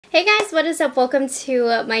Hey guys, what is up? Welcome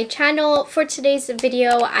to my channel. For today's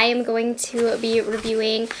video, I am going to be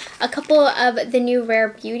reviewing a couple of the new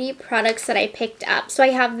Rephr Beauty products that I picked up. So I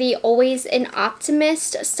have the Always an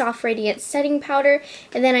Optimist Soft Radiance Setting Powder,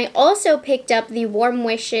 and then I also picked up the Warm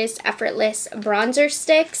Wishes Effortless Bronzer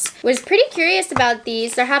Sticks. Was pretty curious about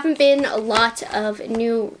these. There haven't been a lot of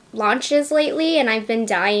new launches lately, and I've been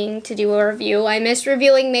dying to do a review. I miss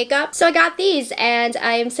reviewing makeup, so I got these, and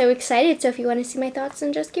I am so excited. So if you want to see my thoughts,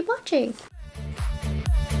 then just keep watching.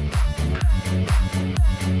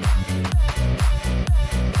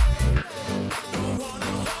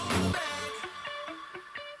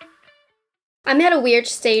 I'm at a weird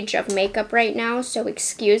stage of makeup right now, so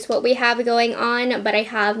excuse what we have going on, but I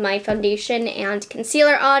have my foundation and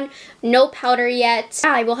concealer on, no powder yet.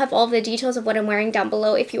 I will have all the details of what I'm wearing down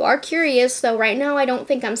below if you are curious, though right now I don't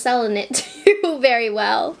think I'm selling it too very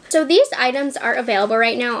well. So these items are available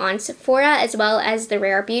right now on Sephora as well as the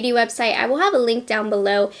Rephr Beauty website. I will have a link down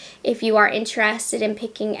below if you are interested in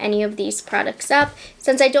picking any of these products up.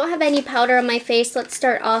 Since I don't have any powder on my face, let's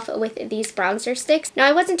start off with these bronzer sticks. Now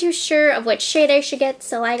I wasn't too sure of which shade I should get,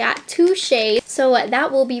 so I got two shades, so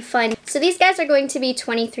that will be fun. So these guys are going to be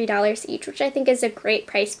 $23 each, which I think is a great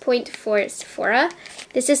price point for Sephora.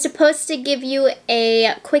 This is supposed to give you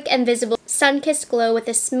a quick and visible sun-kissed glow with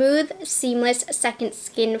a smooth, seamless second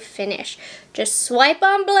skin finish. Just swipe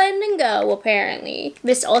on, blend, and go, apparently.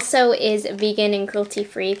 This also is vegan and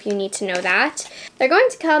cruelty-free if you need to know that. They're going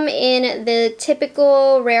to come in the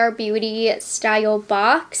typical Rephr Beauty style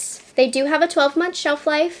box. They do have a 12-month shelf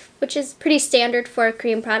life, which is pretty standard for a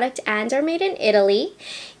cream product, and are made in Italy.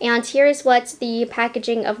 And here is what the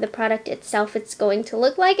packaging of the product itself is going to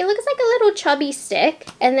look like. It looks like a little chubby stick.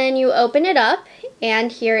 And then you open it up,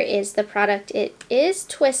 and here is the product. It is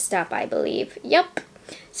twist up, I believe. Yep.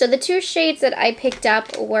 So the two shades that I picked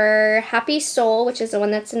up were Happy Soul, which is the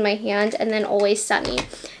one that's in my hand, and then Always Sunny.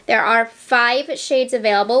 There are 5 shades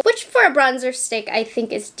available, which for a bronzer stick I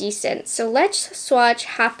think is decent. So let's swatch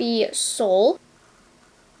Happy Soul.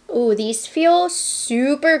 Ooh, these feel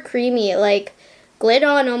super creamy, like glid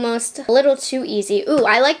on almost a little too easy. Ooh,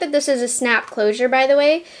 I like that this is a snap closure, by the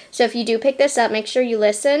way. So if you do pick this up, make sure you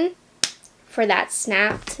listen for that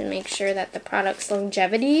snap to make sure that the product's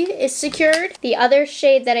longevity is secured. The other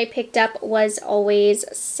shade that I picked up was Always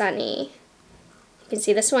Sunny. You can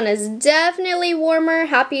see this one is definitely warmer.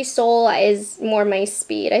 Happy Soul is more my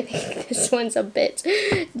speed. I think this one's a bit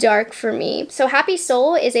dark for me. So Happy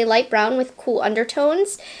Soul is a light brown with cool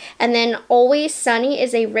undertones, and then Always Sunny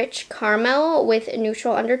is a rich caramel with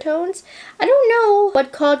neutral undertones. I don't know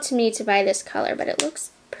what called to me to buy this color, but it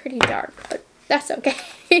looks pretty dark, but that's okay.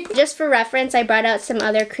 Just for reference, I brought out some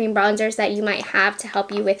other cream bronzers that you might have to help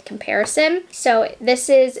you with comparison. So this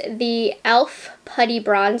is the e.l.f. Putty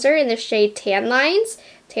Bronzer in the shade Tan Lines.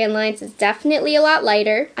 Tan Lines is definitely a lot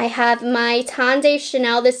lighter. I have my Tan de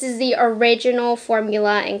Chanel. This is the original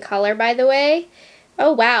formula and color, by the way.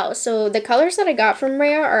 Oh wow, so the colors that I got from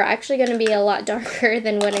Rephr are actually going to be a lot darker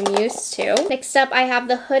than what I'm used to. Next up, I have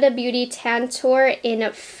the Huda Beauty Tantour in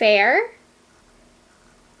Fair.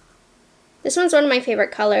 This one's one of my favorite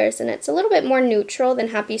colors, and it's a little bit more neutral than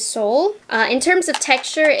Happy Soul. In terms of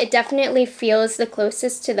texture, it definitely feels the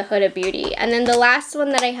closest to the Huda Beauty. And then the last one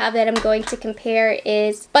that I have that I'm going to compare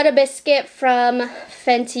is Butter Biscuit from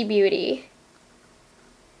Fenty Beauty.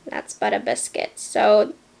 That's Butter Biscuit.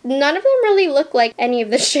 So none of them really look like any of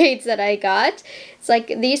the shades that I got. It's like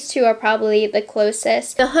these two are probably the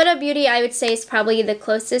closest. The Huda Beauty, I would say, is probably the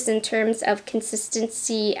closest in terms of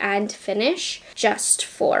consistency and finish, just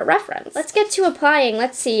for reference. Let's get to applying.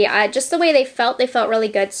 Let's see. Just the way they felt really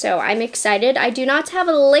good, so I'm excited. I do not have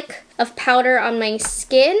a lick of powder on my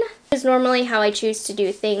skin. This is normally how I choose to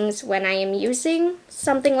do things when I am using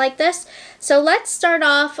something like this. So let's start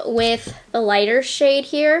off with the lighter shade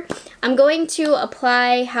here. I'm going to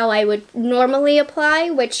apply how I would normally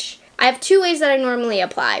apply, which I have 2 ways that I normally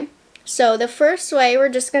apply. So the first way, we're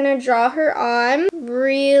just going to draw her on,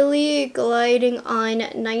 really gliding on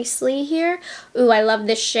nicely here. Ooh, I love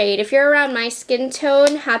this shade. If you're around my skin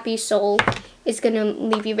tone, Happy Soul is going to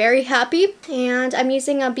leave you very happy. And I'm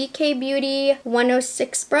using a BK Beauty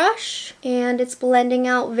 106 brush, and it's blending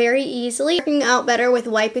out very easily. Working out better with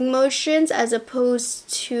wiping motions as opposed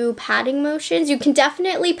to patting motions. You can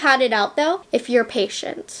definitely pat it out though if you're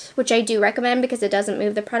patient, which I do recommend because it doesn't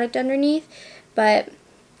move the product underneath. But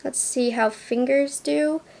let's see how fingers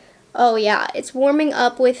do. Oh yeah, it's warming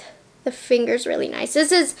up with the fingers really nice.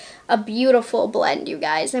 This is a beautiful blend, you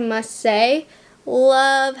guys, I must say.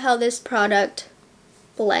 Love how this product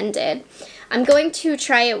blended. I'm going to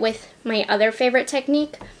try it with my other favorite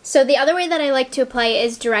technique. So the other way that I like to apply it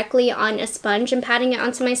is directly on a sponge and patting it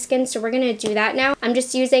onto my skin. So we're going to do that now. I'm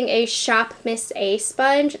just using a Shop Miss A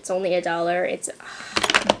sponge. It's only $1. It's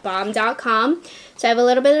bomb.com. So I have a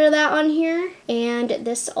little bit of that on here, and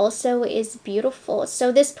this also is beautiful.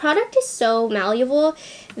 So this product is so malleable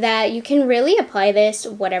that you can really apply this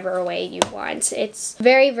whatever way you want. It's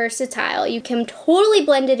very versatile. You can totally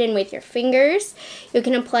blend it in with your fingers. You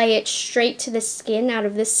can apply it straight to the skin out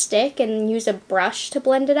of this stick and use a brush to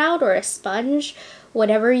blend it out, or a sponge,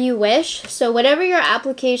 whatever you wish. So whatever your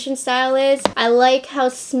application style is, I like how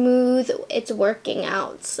smooth it's working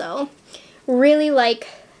out. So really like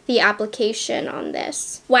the application on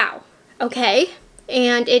this. Wow. Okay.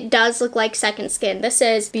 And it does look like second skin. This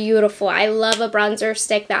is beautiful. I love a bronzer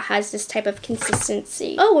stick that has this type of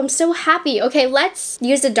consistency. Oh, I'm so happy. Okay, let's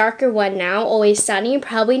use a darker one now. Always Sunny.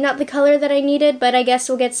 Probably not the color that I needed, but I guess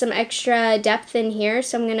we'll get some extra depth in here.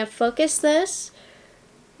 So I'm going to focus this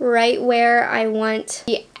right where I want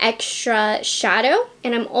the extra shadow.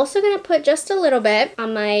 And I'm also going to put just a little bit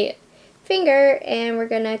on my finger, and we're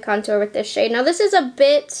gonna contour with this shade. Now this is a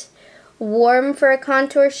bit warm for a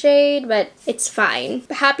contour shade, but it's fine.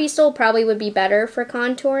 Happy Soul probably would be better for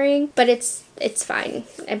contouring, but it's fine.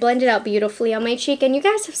 I blended out beautifully on my cheek, and you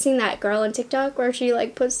guys have seen that girl on TikTok where she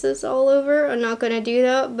like puts this all over. I'm not gonna do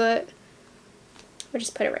that, but we'll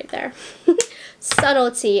just put it right there.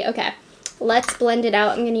 Subtlety. Okay, let's blend it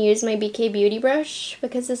out. I'm gonna use my BK Beauty brush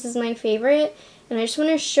because this is my favorite. And I just want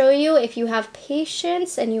to show you, if you have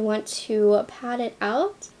patience and you want to pat it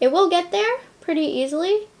out, it will get there pretty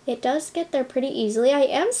easily. It does get there pretty easily. I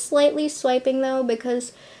am slightly swiping though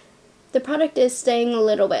because the product is staying a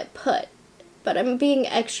little bit put. But I'm being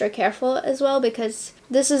extra careful as well because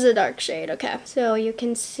this is a dark shade, okay? So you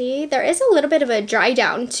can see there is a little bit of a dry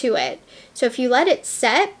down to it. So if you let it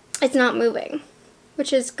set, it's not moving,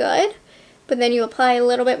 which is good. But then you apply a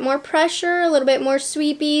little bit more pressure, a little bit more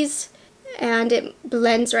sweepies, and it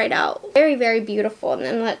blends right out. Very, very beautiful. And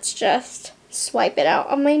then let's just swipe it out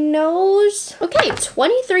on my nose. Okay,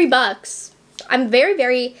 23 bucks. I'm very,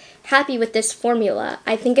 very happy with this formula.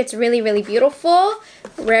 I think it's really, really beautiful.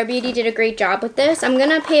 Rare Beauty did a great job with this. I'm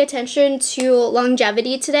gonna pay attention to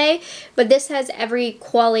longevity today, but this has every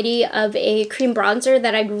quality of a cream bronzer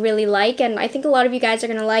that I really like, and I think a lot of you guys are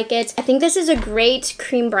gonna like it. I think this is a great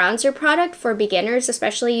cream bronzer product for beginners,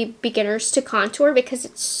 especially beginners to contour, because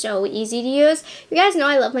it's so easy to use. You guys know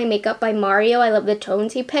I love my Makeup by Mario. I love the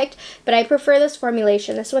tones he picked, but I prefer this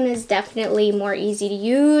formulation. This one is definitely more easy to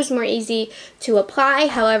use, more easy to apply,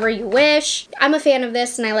 however you wish. I'm a fan of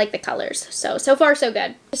this and I like the colors. So far so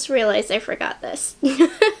good. Just realized I forgot this.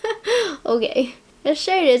 Okay, this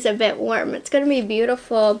shade is a bit warm. It's gonna be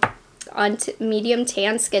beautiful on medium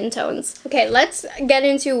tan skin tones. Okay, let's get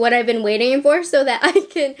into what I've been waiting for so that I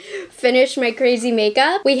can finish my crazy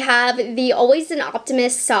makeup. We have the Always an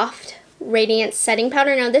Optimist Soft Radiance Setting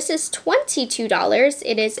Powder. Now this is $22.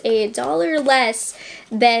 It is $1 less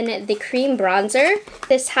than the cream bronzer.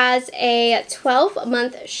 This has a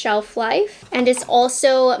 12-month shelf life and is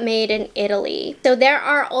also made in Italy. So there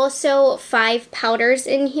are also 5 powders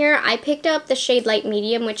in here. I picked up the shade Light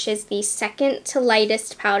Medium, which is the second to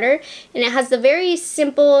lightest powder, and it has the very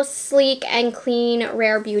simple, sleek, and clean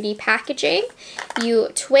Rare Beauty packaging. You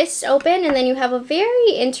twist open and then you have a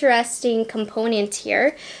very interesting component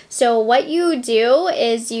here. So what you do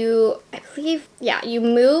is you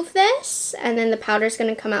move this, and then the powder's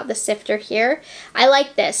gonna come out the sifter here. I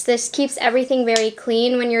like this. This keeps everything very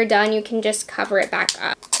clean. When you're done, you can just cover it back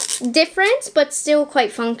up. Different, but still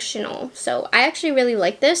quite functional. So I actually really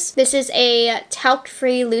like this. This is a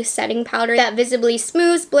talc-free loose setting powder that visibly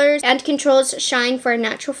smooths, blurs, and controls shine for a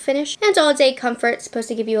natural finish and all-day comfort. It's supposed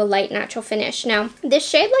to give you a light, natural finish. Now, this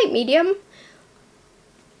shade Light Medium,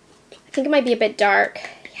 I think it might be a bit dark.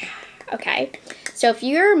 Okay, so if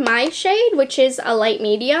you're my shade, which is a light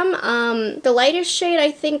medium, the lightest shade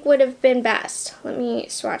I think would have been best. Let me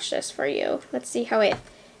swatch this for you. Let's see how it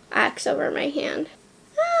acts over my hand.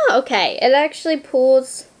 Oh, okay, it actually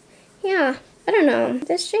pulls, yeah, I don't know.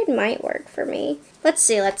 This shade might work for me. Let's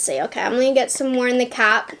see. Okay, I'm gonna get some more in the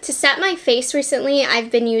cap. To set my face recently,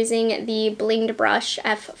 I've been using the Blinged Brush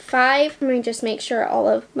F5. I'm gonna just make sure all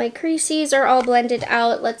of my creases are all blended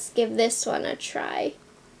out. Let's give this one a try.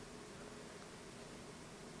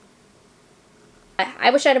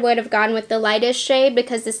 I wish I would have gone with the lightest shade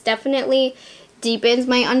because this definitely deepens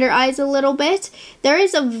my under eyes a little bit. There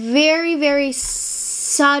is a very, very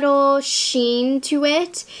subtle sheen to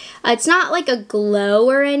it. It's not like a glow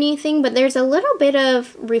or anything, but there's a little bit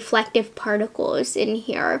of reflective particles in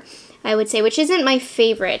here. I would say, which isn't my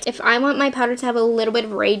favorite. If I want my powder to have a little bit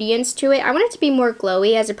of radiance to it, I want it to be more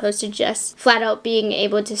glowy as opposed to just flat out being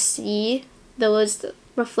able to see those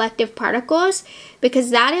reflective particles, because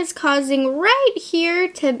that is causing right here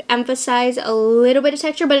to emphasize a little bit of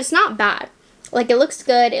texture, but it's not bad. Like, it looks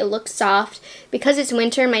good, it looks soft. Because it's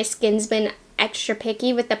winter, my skin's been extra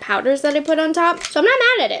picky with the powders that I put on top, so I'm not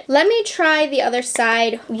mad at it. Let me try the other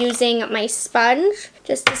side using my sponge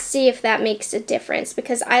just to see if that makes a difference,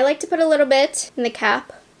 because I like to put a little bit in the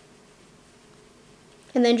cap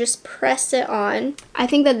and then just press it on. I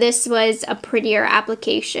think that this was a prettier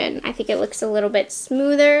application. I think it looks a little bit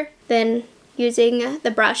smoother than using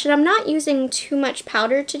the brush, and I'm not using too much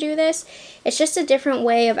powder to do this. It's just a different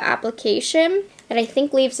way of application that I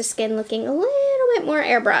think leaves the skin looking a little bit more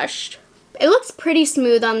airbrushed. It looks pretty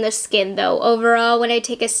smooth on the skin though. Overall, when I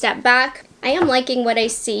take a step back, I am liking what I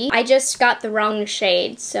see. I just got the wrong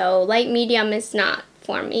shade, so light medium is not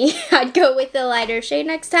for me. I'd go with the lighter shade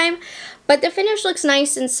next time. But the finish looks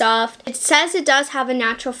nice and soft. It says it does have a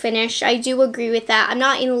natural finish. I do agree with that. I'm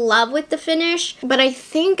not in love with the finish, but I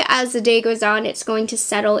think as the day goes on, it's going to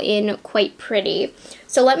settle in quite pretty.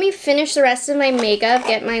 So let me finish the rest of my makeup,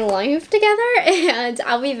 get my life together, and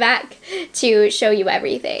I'll be back to show you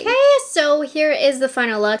everything. Okay, so here is the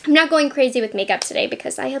final look. I'm not going crazy with makeup today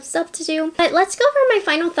because I have stuff to do, but let's go over my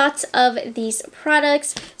final thoughts of these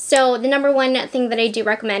products. So the number one thing that I do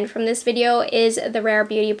recommend from this video is the Rephr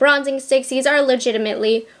Beauty bronzing sticks. These are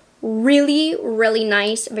legitimately really, really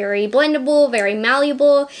nice, very blendable, very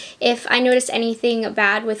malleable. If I notice anything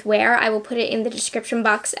bad with wear, I will put it in the description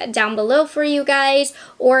box down below for you guys,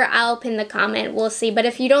 or I'll pin the comment, we'll see. But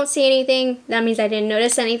if you don't see anything, that means I didn't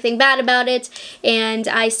notice anything bad about it, and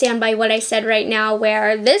I stand by what I said right now,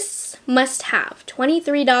 where this must have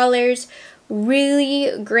 $23,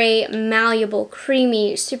 really great, malleable,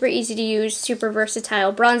 creamy, super easy to use, super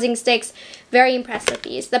versatile bronzing sticks. Very impressed with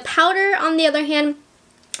these. The powder, on the other hand,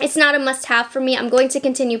 it's not a must-have for me. I'm going to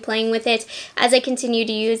continue playing with it as I continue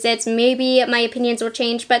to use it. Maybe my opinions will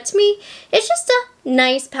change, but to me, it's just a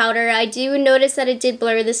nice powder. I do notice that it did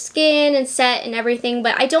blur the skin and set and everything,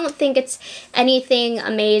 but I don't think it's anything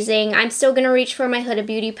amazing. I'm still going to reach for my Huda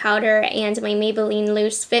Beauty powder and my Maybelline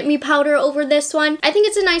Loose Fit Me powder over this one. I think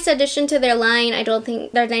it's a nice addition to their line. I don't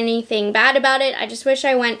think there's anything bad about it. I just wish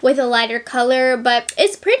I went with a lighter color, but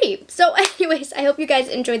it's pretty. So anyways, I hope you guys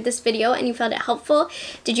enjoyed this video and you found it helpful.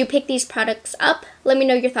 Did you pick these products up? Let me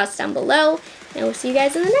know your thoughts down below, and we'll see you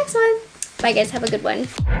guys in the next one. Bye guys, have a good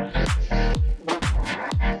one.